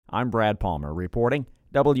I'm Brad Palmer reporting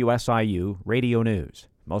WSIU Radio News.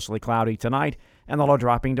 Mostly cloudy tonight and the low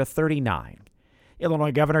dropping to 39.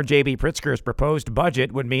 Illinois Governor J.B. Pritzker's proposed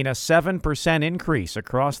budget would mean a 7% increase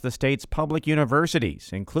across the state's public universities,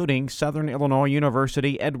 including Southern Illinois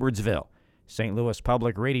University Edwardsville. St. Louis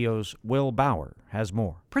Public Radio's Will Bauer has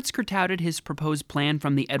more. Pritzker touted his proposed plan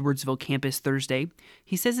from the Edwardsville campus Thursday.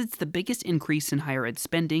 He says it's the biggest increase in higher ed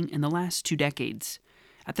spending in the last 2 decades.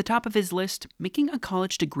 At the top of his list, making a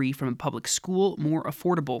college degree from a public school more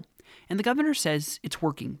affordable. And the governor says it's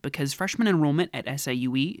working because freshman enrollment at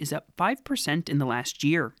SIUE is up 5% in the last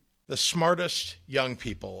year. The smartest young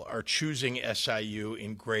people are choosing SIU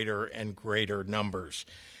in greater and greater numbers.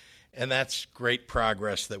 And that's great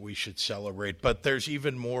progress that we should celebrate. But there's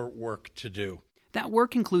even more work to do. That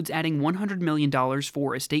work includes adding $100 million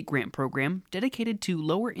for a state grant program dedicated to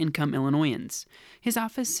lower-income Illinoisans. His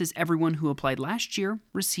office says everyone who applied last year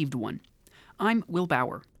received one. I'm Will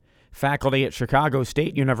Bauer. Faculty at Chicago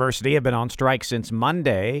State University have been on strike since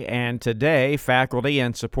Monday, and today faculty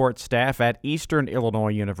and support staff at Eastern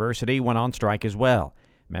Illinois University went on strike as well.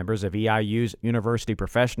 Members of EIU's University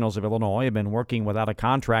Professionals of Illinois have been working without a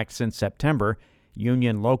contract since September.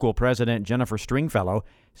 Union local president Jennifer Stringfellow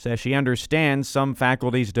says she understands some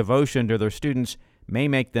faculty's devotion to their students may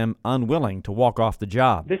make them unwilling to walk off the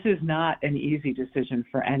job. This is not an easy decision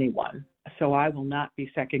for anyone, so I will not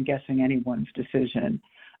be second-guessing anyone's decision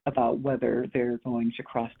about whether they're going to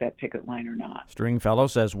cross that picket line or not. Stringfellow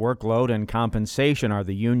says workload and compensation are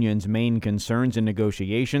the union's main concerns in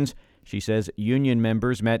negotiations. She says union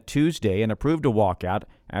members met Tuesday and approved a walkout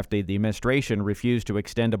after the administration refused to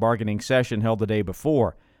extend a bargaining session held the day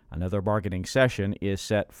before. Another bargaining session is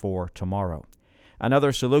set for tomorrow.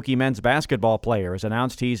 Another Saluki men's basketball player has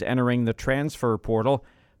announced he's entering the transfer portal.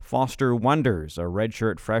 Foster Wonders, a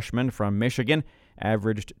redshirt freshman from Michigan,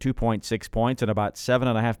 averaged 2.6 points in about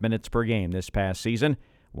 7.5 minutes per game this past season.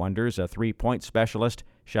 Wonders, a three-point specialist,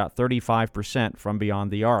 shot 35% from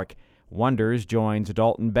beyond the arc. Wonders joins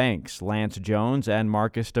Dalton Banks, Lance Jones, and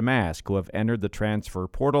Marcus Damask, who have entered the transfer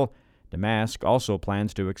portal. Damask also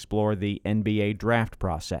plans to explore the NBA draft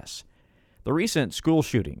process. The recent school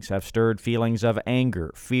shootings have stirred feelings of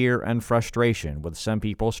anger, fear, and frustration, with some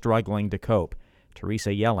people struggling to cope.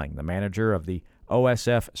 Teresa Yelling, the manager of the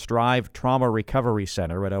OSF Strive Trauma Recovery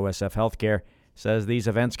Center at OSF Healthcare, says these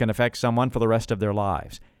events can affect someone for the rest of their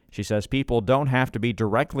lives. She says people don't have to be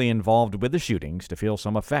directly involved with the shootings to feel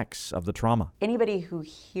some effects of the trauma. Anybody who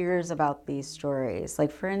hears about these stories,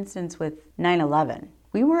 like for instance with 9/11,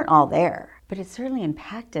 we weren't all there, but it certainly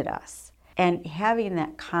impacted us. And having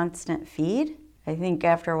that constant feed, I think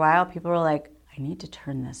after a while people were like, I need to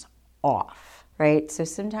turn this off, right? So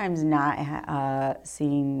sometimes not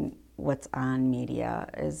seeing what's on media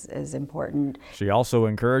is important. She also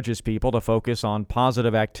encourages people to focus on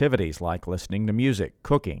positive activities like listening to music,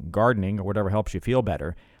 cooking, gardening, or whatever helps you feel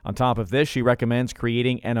better. On top of this, she recommends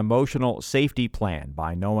creating an emotional safety plan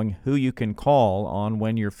by knowing who you can call on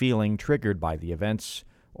when you're feeling triggered by the events,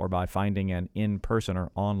 or by finding an in-person or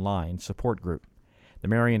online support group. The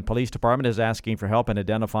Marion Police Department is asking for help in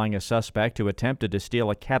identifying a suspect who attempted to steal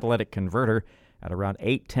a catalytic converter. At around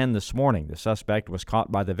 8:10 this morning, the suspect was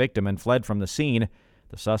caught by the victim and fled from the scene.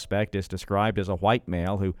 The suspect is described as a white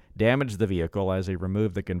male who damaged the vehicle as he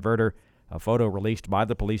removed the converter. A photo released by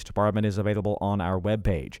the police department is available on our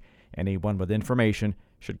webpage. Anyone with information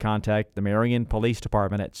should contact the Marion Police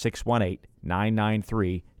Department at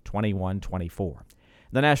 618-993-2124.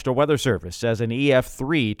 The National Weather Service says an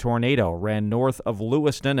EF3 tornado ran north of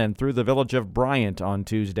Lewiston and through the village of Bryant on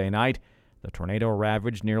Tuesday night. The tornado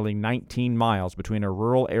ravaged nearly 19 miles between a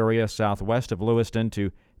rural area southwest of Lewiston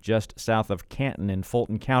to just south of Canton in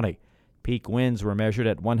Fulton County. Peak winds were measured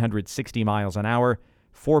at 160 miles an hour.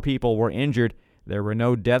 4 people were injured. There were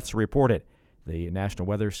no deaths reported. The National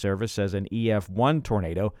Weather Service says an EF1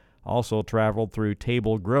 tornado also traveled through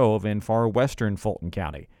Table Grove in far western Fulton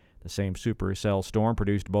County. The same supercell storm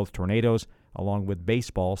produced both tornadoes along with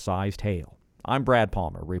baseball-sized hail. I'm Brad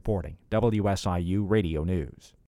Palmer reporting WSIU Radio News.